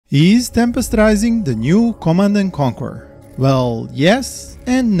Is Tempest Rising the new Command and Conquer? Well, yes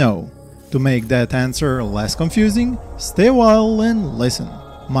and no. To make that answer less confusing, stay a while and listen.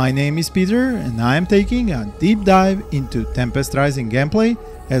 My name is Peter and I am taking a deep dive into Tempest Rising gameplay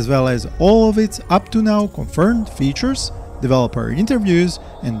as well as all of its up to now confirmed features, developer interviews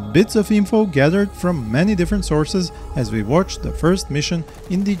and bits of info gathered from many different sources as we watch the first mission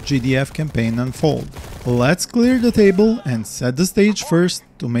in the GDF campaign unfold. Let's clear the table and set the stage first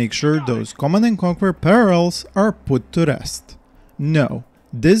to make sure those Command and Conquer parallels are put to rest. No,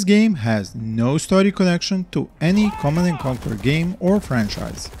 this game has no story connection to any Command and Conquer game or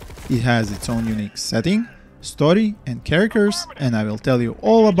franchise. It has its own unique setting, story and characters, and I will tell you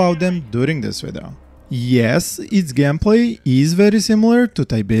all about them during this video. Yes, its gameplay is very similar to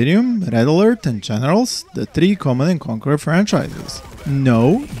Tiberium, Red Alert and Generals, the three Command and Conquer franchises.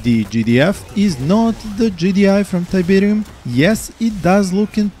 No, the GDF is not the GDI from Tiberium. Yes, it does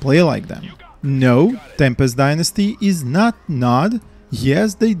look and play like them. No, Tempest Dynasty is not NOD.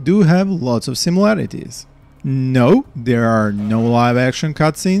 Yes, they do have lots of similarities. No, there are no live action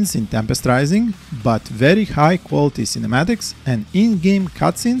cutscenes in Tempest Rising, but very high quality cinematics and in-game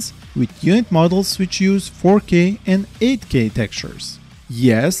cutscenes with unit models which use 4K and 8K textures.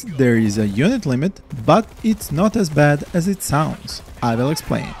 Yes, there is a unit limit, but it's not as bad as it sounds. I will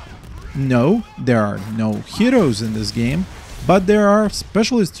explain. No, there are no heroes in this game, but there are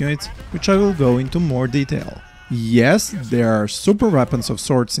specialist units which I will go into more detail. Yes, there are super weapons of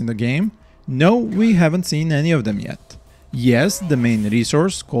sorts in the game. No, we haven't seen any of them yet. Yes, the main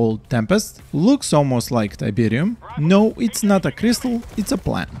resource, called Tempest, looks almost like Tiberium. No, it's not a crystal, it's a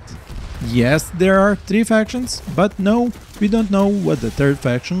plant. Yes, there are 3 factions, but no, we don't know what the third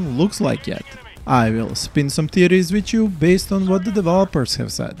faction looks like yet. I will spin some theories with you based on what the developers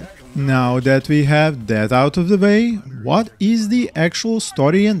have said. Now that we have that out of the way, what is the actual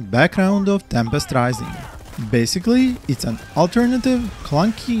story and background of Tempest Rising? Basically, it's an alternative,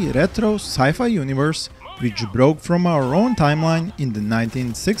 clunky, retro sci-fi universe which broke from our own timeline in the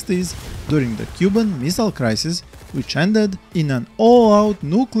 1960s during the Cuban Missile Crisis, which ended in an all-out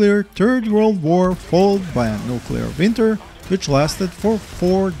nuclear Third World War followed by a nuclear winter which lasted for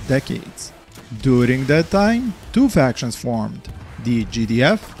 4 decades. During that time, 2 factions formed, the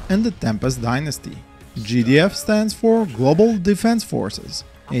GDF and the Tempest Dynasty. GDF stands for Global Defense Forces.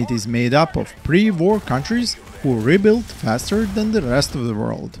 It is made up of pre-war countries who rebuilt faster than the rest of the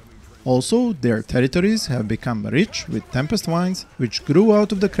world. Also, their territories have become rich with Tempest wines, which grew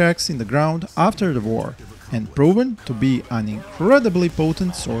out of the cracks in the ground after the war, and proven to be an incredibly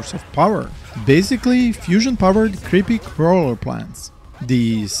potent source of power. Basically, fusion-powered creepy crawler plants.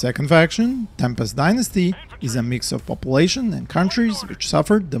 The second faction, Tempest Dynasty, is a mix of population and countries which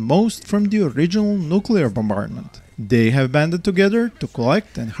suffered the most from the original nuclear bombardment. They have banded together to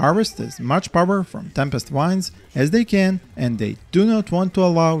collect and harvest as much power from Tempest wines as they can, and they do not want to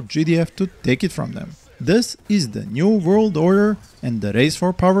allow GDF to take it from them. This is the new world order, and the race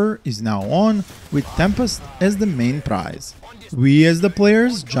for power is now on, with Tempest as the main prize. We as the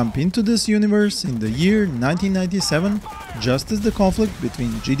players jump into this universe in the year 1997, just as the conflict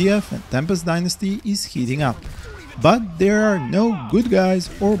between GDF and Tempest Dynasty is heating up. But there are no good guys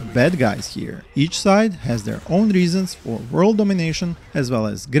or bad guys here. Each side has their own reasons for world domination as well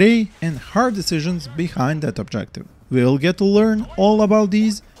as grey and hard decisions behind that objective. We'll get to learn all about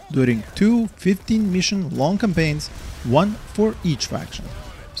these during 2 15-mission long campaigns, one for each faction.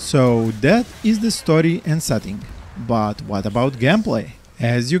 So that is the story and setting. But what about gameplay?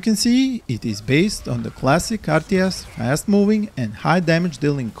 As you can see, it is based on the classic RTS fast-moving and high damage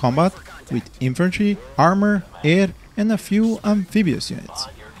dealing combat with infantry, armor, air and a few amphibious units.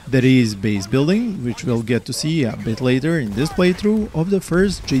 There is base building, which we'll get to see a bit later in this playthrough of the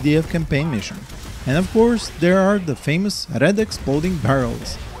first GDF campaign mission. And of course, there are the famous red exploding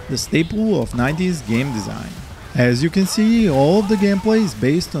barrels, the staple of 90s game design. As you can see, all of the gameplay is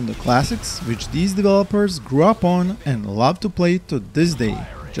based on the classics which these developers grew up on and love to play to this day,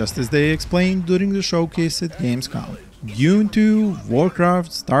 just as they explained during the showcase at Gamescom. Dune 2, Warcraft,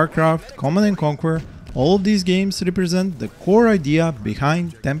 Starcraft, Command and Conquer, all of these games represent the core idea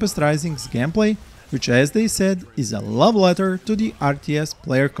behind Tempest Rising's gameplay, which as they said is a love letter to the RTS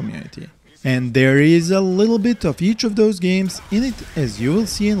player community. And there is a little bit of each of those games in it, as you will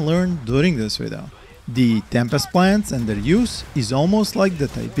see and learn during this video. The Tempest plants and their use is almost like the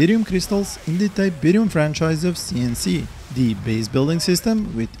Tiberium crystals in the Tiberium franchise of CNC. The base building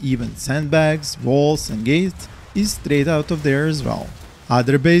system with even sandbags, walls and gates is straight out of there as well.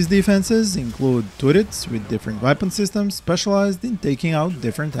 Other base defenses include turrets with different weapon systems specialized in taking out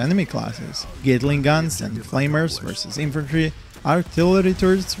different enemy classes, Gatling guns and flamers versus infantry, artillery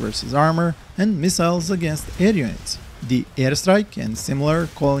turrets versus armor, and missiles against air units. The airstrike and similar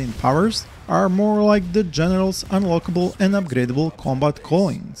calling powers are more like the general's unlockable and upgradable combat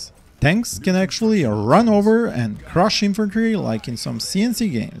callings. Tanks can actually run over and crush infantry like in some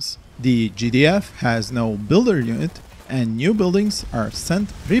CNC games. The GDF has no builder unit, and new buildings are sent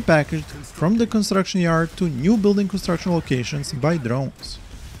prepackaged from the construction yard to new building construction locations by drones.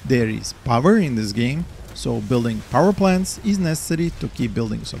 There is power in this game, so building power plants is necessary to keep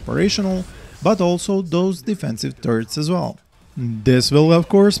buildings operational, but also those defensive turrets as well. This will of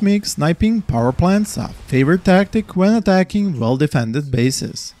course make sniping power plants a favorite tactic when attacking well-defended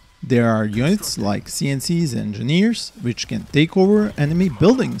bases. There are units like CNC's engineers which can take over enemy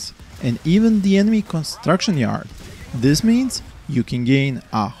buildings and even the enemy construction yard. This means you can gain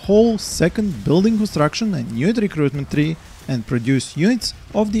a whole second building construction and unit recruitment tree and produce units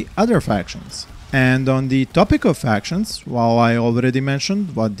of the other factions. And on the topic of factions, while I already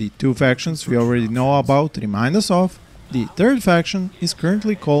mentioned what the two factions we already know about remind us of, the third faction is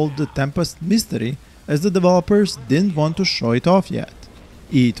currently called the Tempest Mystery, as the developers didn't want to show it off yet.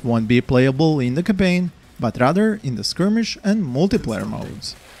 It won't be playable in the campaign, but rather in the skirmish and multiplayer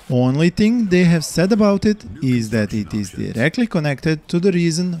modes. Only thing they have said about it is that it is directly connected to the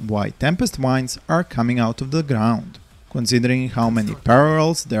reason why Tempest mines are coming out of the ground. Considering how many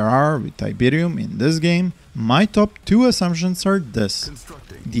parallels there are with Tiberium in this game, my top two assumptions are this.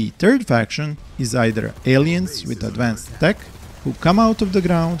 The third faction is either aliens with advanced tech who come out of the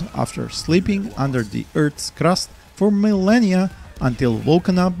ground after sleeping under the Earth's crust for millennia until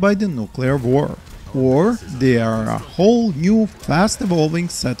woken up by the nuclear war. Or they are a whole new fast evolving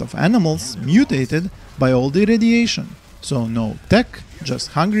set of animals mutated by all the radiation. So no tech,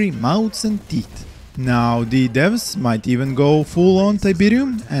 just hungry mouths and teeth. Now the devs might even go full on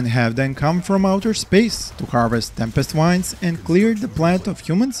Tiberium and have them come from outer space to harvest Tempest vines and clear the planet of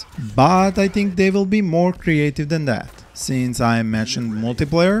humans, but I think they will be more creative than that. Since I mentioned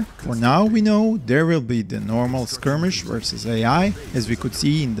multiplayer, for now we know there will be the normal skirmish versus AI, as we could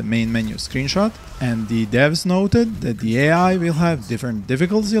see in the main menu screenshot, and the devs noted that the AI will have different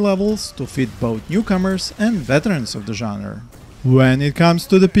difficulty levels to fit both newcomers and veterans of the genre. When it comes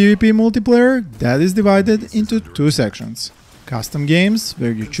to the PvP multiplayer, that is divided into two sections. Custom games,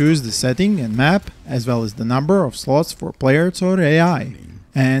 where you choose the setting and map, as well as the number of slots for players or AI.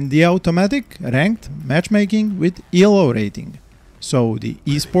 And the automatic ranked matchmaking with ELO rating. So the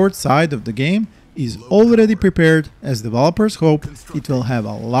esports side of the game is already prepared, as developers hope it will have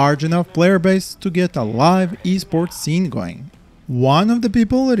a large enough player base to get a live esports scene going. One of the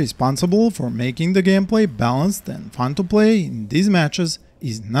people responsible for making the gameplay balanced and fun to play in these matches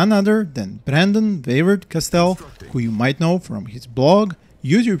is none other than Brandon Wavert Castell, who you might know from his blog,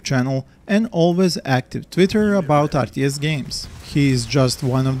 YouTube channel and always active Twitter about RTS games. He is just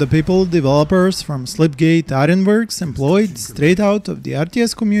one of the people developers from Slipgate Ironworks employed straight out of the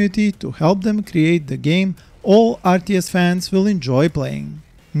RTS community to help them create the game all RTS fans will enjoy playing.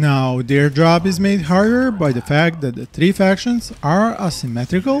 Now, their job is made harder by the fact that the three factions are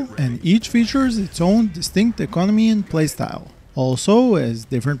asymmetrical and each features its own distinct economy and playstyle. Also, as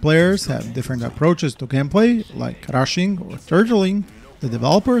different players have different approaches to gameplay, like rushing or turtling, the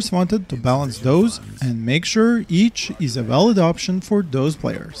developers wanted to balance those and make sure each is a valid option for those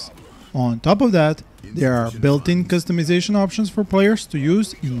players. On top of that, there are built-in customization options for players to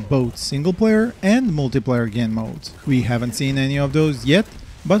use in both single-player and multiplayer game modes. We haven't seen any of those yet,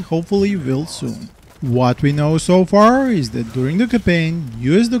 but hopefully will soon. What we know so far is that during the campaign,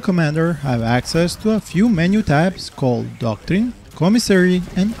 you as the commander have access to a few menu tabs called Doctrine, Commissary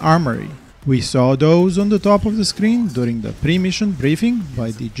and Armory. We saw those on the top of the screen during the pre-mission briefing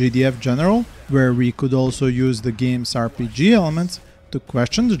by the GDF General, where we could also use the game's RPG elements to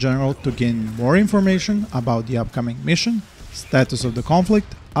question the General to gain more information about the upcoming mission, status of the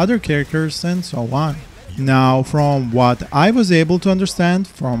conflict, other characters and so on. Now, from what I was able to understand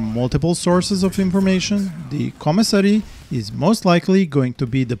from multiple sources of information, the Commissary is most likely going to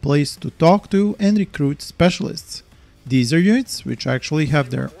be the place to talk to and recruit specialists. These are units which actually have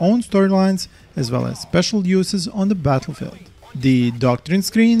their own storylines as well as special uses on the battlefield. The Doctrine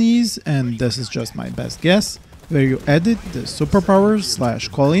screen is, and this is just my best guess, where you edit the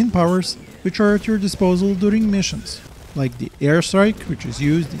superpowers / call-in powers which are at your disposal during missions, like the airstrike which is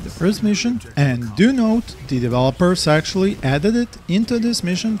used in the first mission, and do note the developers actually added it into this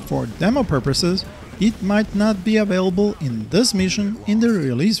mission for demo purposes. It might not be available in this mission in the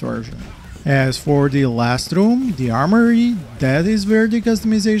release version. As for the last room, the Armory, that is where the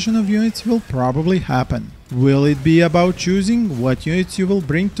customization of units will probably happen. Will it be about choosing what units you will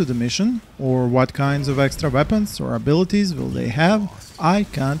bring to the mission, or what kinds of extra weapons or abilities will they have? I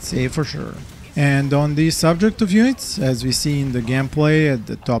can't say for sure. And on the subject of units, as we see in the gameplay at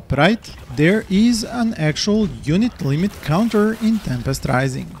the top right, there is an actual unit limit counter in Tempest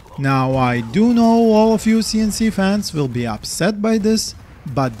Rising. Now I do know all of you CNC fans will be upset by this,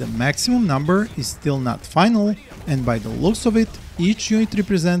 but the maximum number is still not final, and by the looks of it, each unit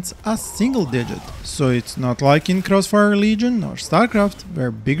represents a single digit. So it's not like in Crossfire Legion or StarCraft, where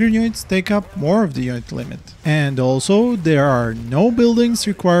bigger units take up more of the unit limit. And also, there are no buildings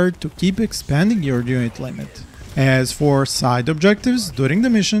required to keep expanding your unit limit. As for side objectives during the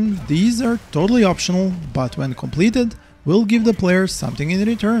mission, these are totally optional, but when completed, will give the player something in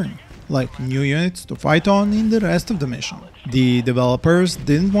return, like new units to fight on in the rest of the mission. The developers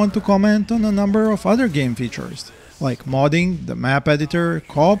didn't want to comment on a number of other game features, like modding, the map editor,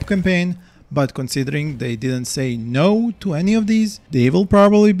 co-op campaign, but considering they didn't say no to any of these, they will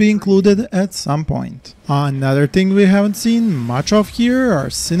probably be included at some point. Another thing we haven't seen much of here are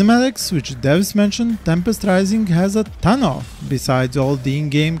cinematics, which devs mentioned Tempest Rising has a ton of, besides all the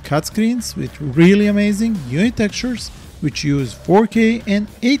in-game cutscenes with really amazing unit textures, which use 4K and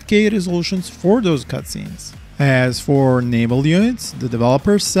 8K resolutions for those cutscenes. As for naval units, the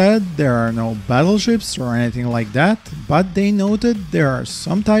developers said there are no battleships or anything like that, but they noted there are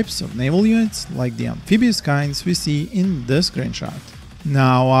some types of naval units, like the amphibious kinds we see in this screenshot.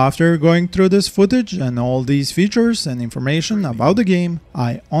 Now, after going through this footage and all these features and information about the game,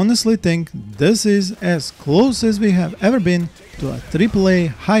 I honestly think this is as close as we have ever been to a AAA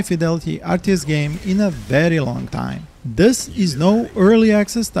high-fidelity RTS game in a very long time. This is no early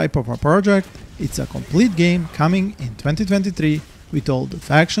access type of a project, it's a complete game coming in 2023 with all the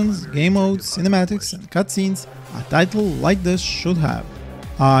factions, game modes, cinematics and cutscenes a title like this should have.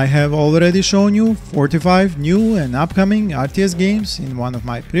 I have already shown you 45 new and upcoming RTS games in one of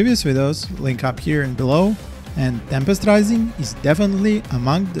my previous videos, link up here and below, and Tempest Rising is definitely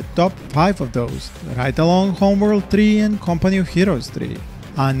among the top 5 of those, right along Homeworld 3 and Company of Heroes 3.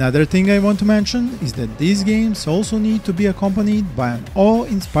 Another thing I want to mention is that these games also need to be accompanied by an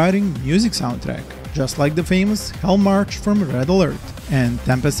awe-inspiring music soundtrack, just like the famous Hell March from Red Alert, and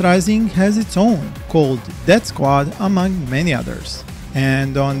Tempest Rising has its own, called Death Squad among many others.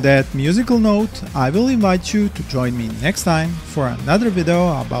 And on that musical note, I will invite you to join me next time for another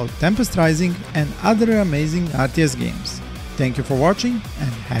video about Tempest Rising and other amazing RTS games. Thank you for watching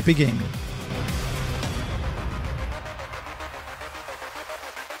and happy gaming!